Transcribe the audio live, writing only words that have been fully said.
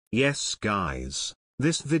Yes guys,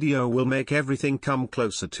 this video will make everything come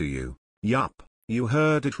closer to you. Yup, you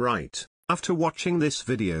heard it right. After watching this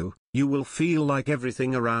video, you will feel like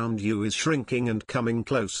everything around you is shrinking and coming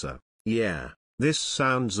closer. Yeah, this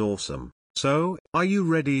sounds awesome. So, are you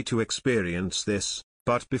ready to experience this?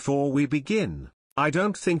 But before we begin, I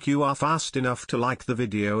don't think you are fast enough to like the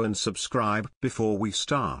video and subscribe before we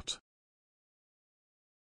start.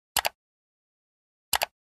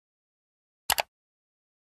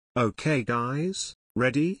 Okay guys,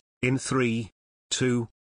 ready? In 3, 2,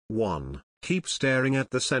 1, keep staring at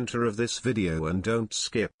the center of this video and don't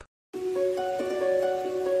skip.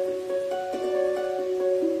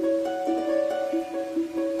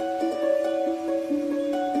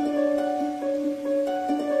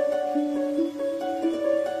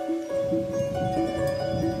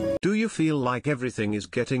 Do you feel like everything is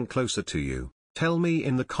getting closer to you? Tell me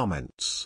in the comments.